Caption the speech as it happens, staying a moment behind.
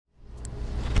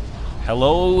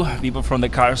Hello, people from the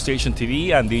Car Station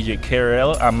TV. I'm DJ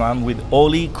KRL. I'm with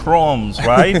Ollie Crooms,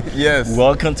 right? Yes.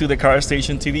 Welcome to the Car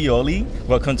Station TV, Ollie.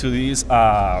 Welcome to this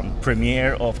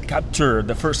premiere of Capture,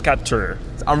 the first Capture.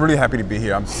 I'm really happy to be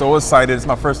here. I'm so excited. It's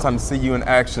my first time to see you in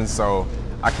action, so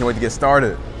I can't wait to get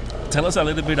started. Tell us a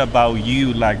little bit about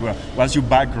you, like what's your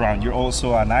background? You're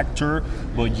also an actor,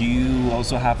 but you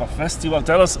also have a festival.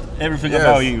 Tell us everything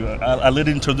about you, a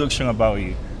little introduction about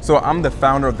you. So I'm the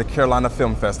founder of the Carolina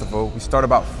Film Festival. We started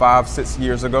about 5-6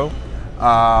 years ago.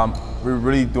 We're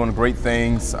really doing great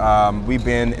things. We've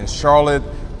been in Charlotte,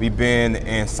 we've been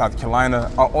in South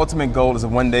Carolina. Our ultimate goal is to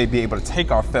one day be able to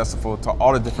take our festival to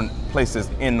all the different places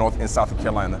in North and South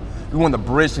Carolina. We want to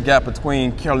bridge the gap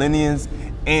between Carolinians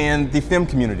and the film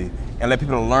community and let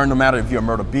people learn, no matter if you're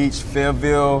Myrtle Beach,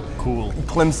 Fayetteville,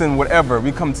 Clemson, whatever.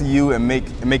 We come to you and make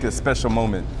it a special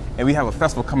moment. And we have a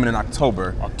festival coming in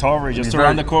October. October, just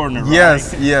around the corner, right?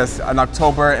 Yes, in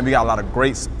October, and we got a lot of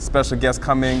great special guests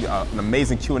coming, an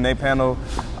amazing Q&A panel.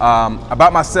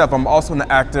 About myself, I'm also an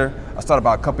actor. I started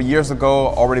about a couple years ago,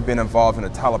 already been involved in a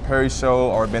Tyler Perry show,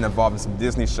 already been involved in some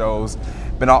Disney shows.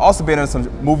 But I've also been in some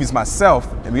movies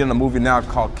myself, and we're in a movie now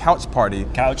called Couch Party.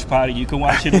 Couch Party, you can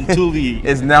watch it on Tubi.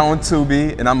 It's now on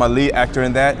Tubi, and I'm a lead actor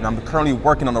in that, and I'm currently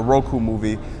working on a Roku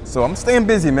movie. So I'm staying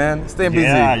busy, man, staying busy.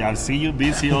 Yeah, I see you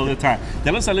busy all the time.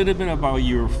 Tell us a little bit about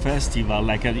your festival.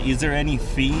 Like, is there any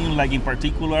theme, like in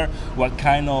particular, what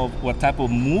type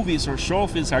of movies or short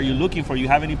films are you looking for? You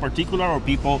have any particular, or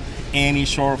people, any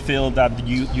short film that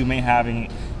you may have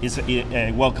is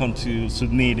welcome to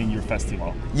submit in your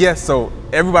festival? Yes, so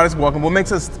everybody's welcome. What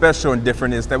makes us special and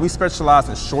different is that we specialize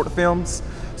in short films,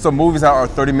 so movies that are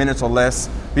 30 minutes or less.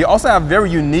 We also have very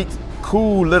unique,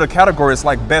 cool little categories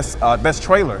like best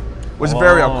trailer, which is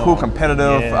very cool,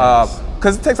 competitive,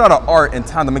 because it takes a lot of art and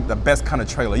time to make the best kind of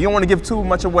trailer. You don't want to give too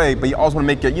much away, but you also want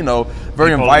to make it,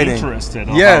 very inviting. Interested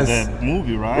about the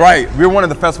movie, right? Right. We're one of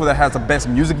the festivals that has the best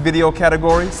music video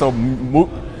category, so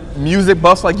music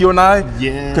buffs like you and I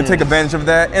can take advantage of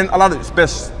that, and a lot of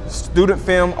special student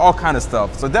film, all kind of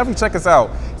stuff. So definitely check us out.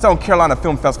 It's on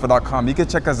CarolinaFilmFestival.com. You can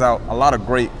check us out. A lot of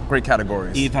great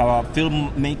categories. If a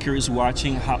filmmaker is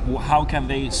watching, how can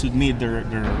they submit their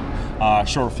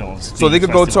short films? So they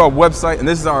could go to our website, and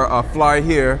this is our flyer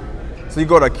here. So you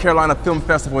go to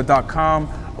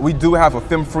CarolinaFilmFestival.com. We do have a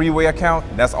Film Freeway account.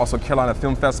 That's also Carolina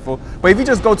Film Festival. But if you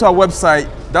just go to our website,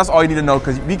 that's all you need to know,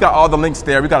 because we got all the links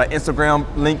there. We got an Instagram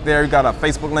link there. We got a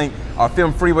Facebook link, our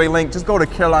Film Freeway link. Just go to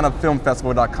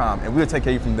CarolinaFilmFestival.com, and we'll take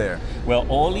care of you from there. Well,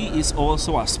 Ollie is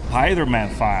also a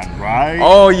Spider-Man fan, right?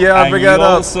 Oh yeah, I forgot that.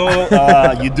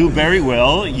 Also, you do very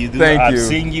well. You do. Thank you. I've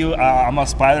seen you. I'm a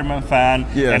Spider-Man fan,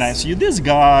 and I see you. This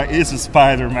guy is a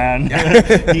Spider-Man.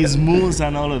 His moves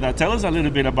and all of that. Tell us a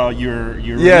little bit about your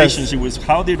relationship with.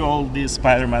 How did all these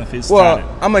Spider-Man things start?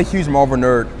 Well, I'm a huge Marvel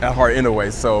nerd at heart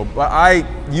anyway, but I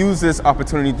use this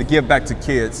opportunity to give back to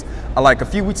kids. Like a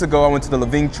few weeks ago, I went to the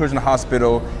Levine Children's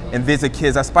Hospital and visit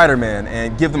kids at Spider-Man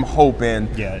and give them hope and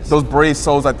those brave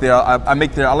souls out there. I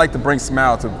like to bring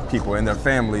smile to people and their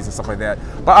families and stuff like that.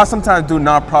 But I sometimes do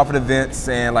nonprofit events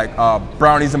and like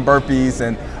brownies and burpees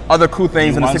and other cool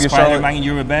things in the city of Charlotte. Spider-Man in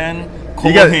your band? Call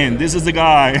him. This is the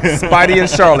guy. Spidey in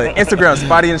Charlotte. Instagram,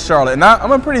 Spidey in Charlotte. And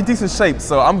I'm in pretty decent shape,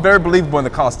 so I'm very believable in the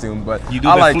costume. But you do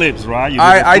the flips, right?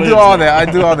 I do all that.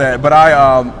 I do all that. But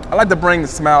I like to bring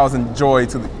smiles and joy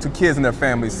to kids and their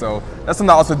families. So that's something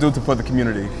I also do for the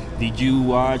community. Did you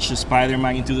watch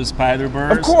Spider-Man Into the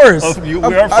Spider-Verse? Of course. We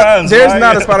are fans. There's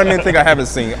not a Spider-Man thing I haven't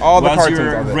seen. All the cartoons are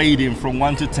there. What's your rating from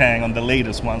 1 to 10 on the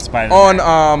latest one, Spider-Man?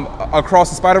 On Across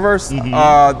the Spider-Verse?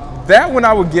 That one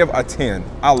I would give a 10.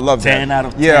 I love that. 10 out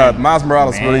of 10. Yeah, Miles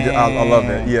Morales really did. I love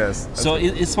it. Yes. So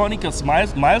it's funny because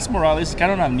Miles Morales is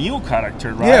kind of a new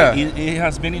character, right? Yeah. It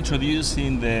has been introduced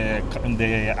in the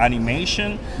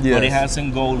animation, but it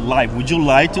hasn't gone live. Would you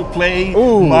like to play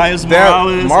Miles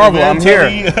Morales? Marvel, I'm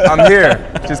here. I'm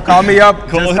here. Just call me up.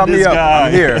 Just call me up.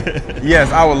 I'm here.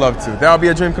 Yes, I would love to. That would be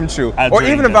a dream come true. Or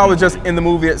even if I was just in the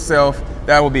movie itself,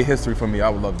 that would be history for me. I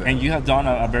would love that. And you have done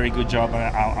a very good job.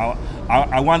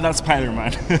 I want that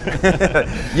Spider-Man.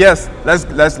 Yes,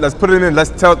 let's put it in. Let's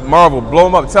tell Marvel, blow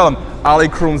them up. Tell them Ollie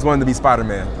Crooms wanted to be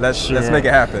Spider-Man. Let's make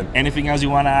it happen. Anything else you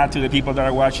want to add to the people that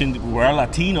are watching? We're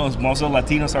Latinos. Most of the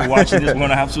Latinos are watching this. We're going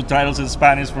to have subtitles in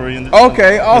Spanish for you.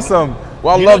 Okay, awesome.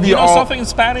 Well, I love you all. You know something in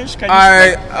Spanish? Can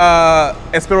you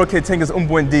espero que tengas un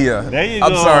buen día. There you go.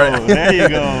 I'm sorry. There you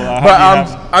go. But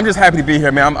I'm just happy to be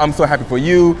here, man. I'm so happy for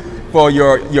you, for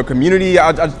your community.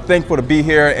 I'm thankful to be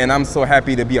here, and I'm so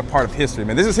happy to be a part of history,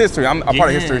 man. This is history. I'm a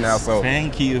part of history now, so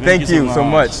thank you. Thank you so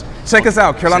much. Check us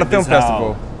out, Carolina Film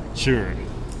Festival. Sure.